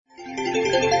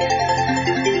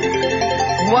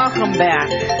Welcome back.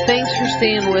 Thanks for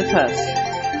staying with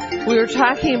us. We were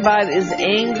talking about, is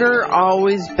anger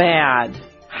always bad?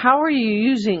 How are you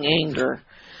using anger?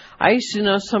 I used to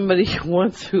know somebody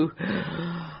once who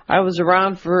I was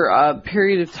around for a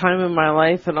period of time in my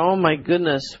life, and oh my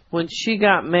goodness, when she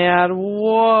got mad,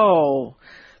 whoa,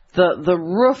 the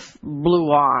roof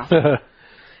blew off.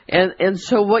 And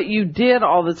so what you did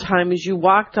all the time is you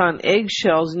walked on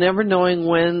eggshells, never knowing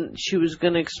when she was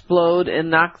going to explode and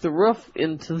knock the roof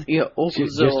into the ozone.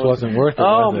 It just wasn't worth it,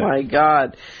 Oh, was it? my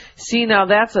God. See, now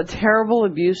that's a terrible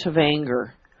abuse of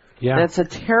anger. Yeah. That's a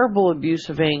terrible abuse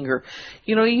of anger.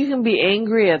 You know, you can be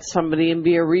angry at somebody and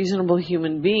be a reasonable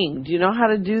human being. Do you know how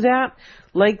to do that?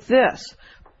 Like this.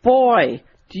 Boy,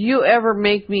 do you ever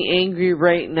make me angry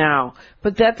right now?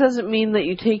 But that doesn't mean that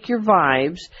you take your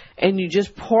vibes and you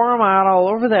just pour them out all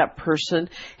over that person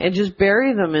and just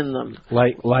bury them in them.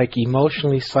 Like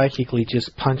emotionally, psychically,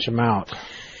 just punch them out.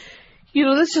 You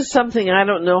know, this is something I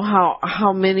don't know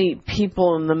how many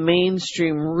people in the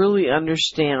mainstream really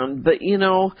understand. But, you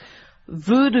know,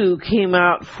 voodoo came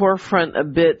out forefront a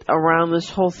bit around this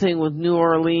whole thing with New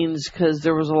Orleans because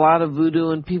there was a lot of voodoo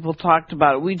and people talked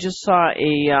about it. We just saw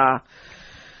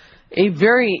a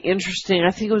very interesting,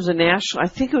 I think it was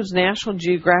National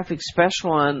Geographic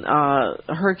special on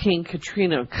Hurricane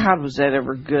Katrina. God, was that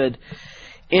ever good.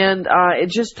 And it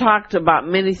just talked about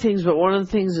many things, but one of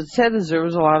the things it said is there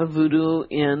was a lot of voodoo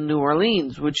in New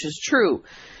Orleans, which is true.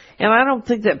 And I don't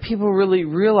think that people really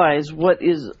realize what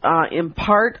is in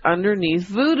part underneath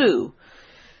voodoo.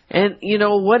 And, you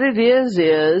know, what it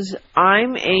is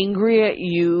I'm angry at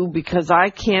you because I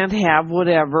can't have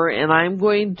whatever, and I'm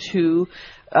going to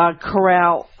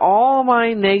corral all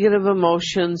my negative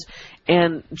emotions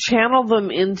and channel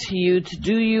them into you to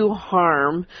do you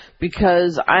harm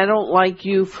because I don't like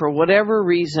you for whatever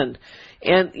reason.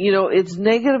 And, you know, it's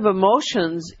negative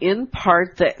emotions in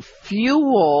part that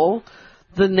fuel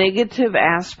the negative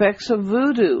aspects of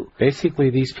voodoo. Basically,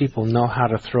 these people know how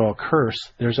to throw a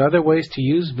curse. There's other ways to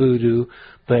use voodoo,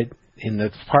 but in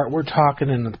the part we're talking,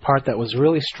 and the part that was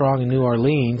really strong in New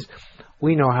Orleans,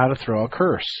 we know how to throw a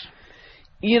curse.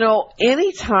 You know,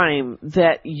 anytime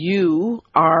that you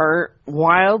are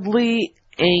wildly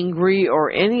angry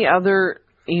or any other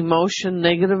emotion,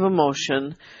 negative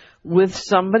emotion, with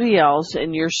somebody else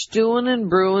and you're stewing and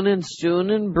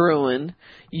brewing,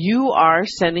 you are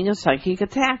sending a psychic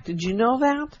attack. Did you know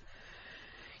that?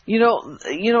 You know,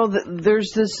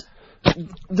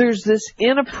 there's this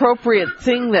inappropriate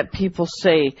thing that people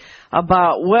say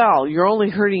about, well, you're only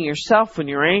hurting yourself when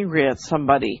you're angry at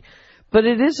somebody. But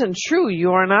it isn't true.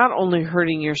 You are not only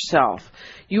hurting yourself.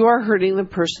 You are hurting the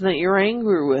person that you're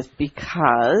angry with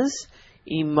because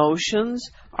emotions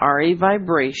are a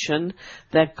vibration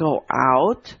that go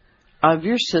out of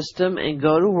your system and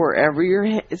go to wherever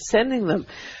you're sending them.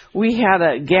 We had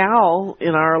a gal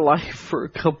in our life for a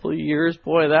couple of years.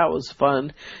 Boy, that was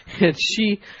fun. And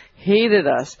she hated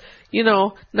us. You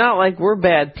know, not like we're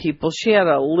bad people. She had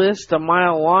a list a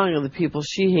mile long of the people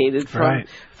she hated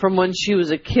from when she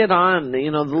was a kid on. You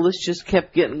know, the list just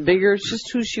kept getting bigger. It's just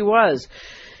who she was.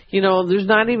 You know, there's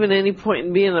not even any point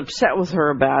in being upset with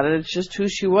her about it. It's just who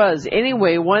she was.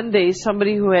 Anyway, one day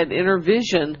somebody who had inner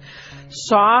vision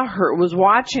saw her, was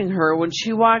watching her when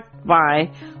she walked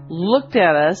by, looked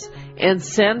at us, and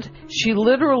she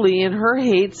literally in her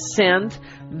hate sent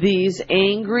these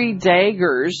angry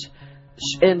daggers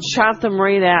and shot them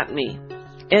right at me.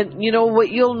 And, you know,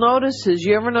 what you'll notice is,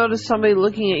 you ever notice somebody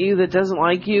looking at you that doesn't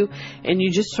like you, and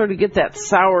you just sort of get that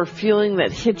sour feeling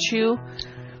that hits you?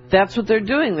 That's what they're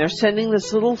doing. They're sending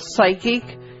this little psychic,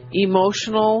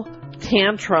 emotional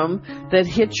tantrum that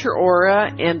hits your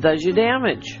aura and does you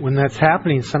damage. When that's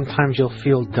happening, sometimes you'll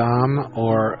feel dumb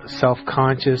or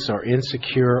self-conscious or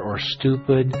insecure or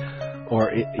stupid,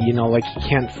 or, you know, like you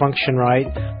can't function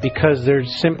right, because they're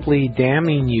simply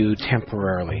damning you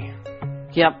temporarily.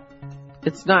 Yep.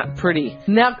 It's not pretty.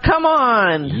 Now, come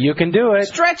on. You can do it.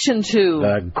 Stretch into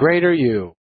the greater you.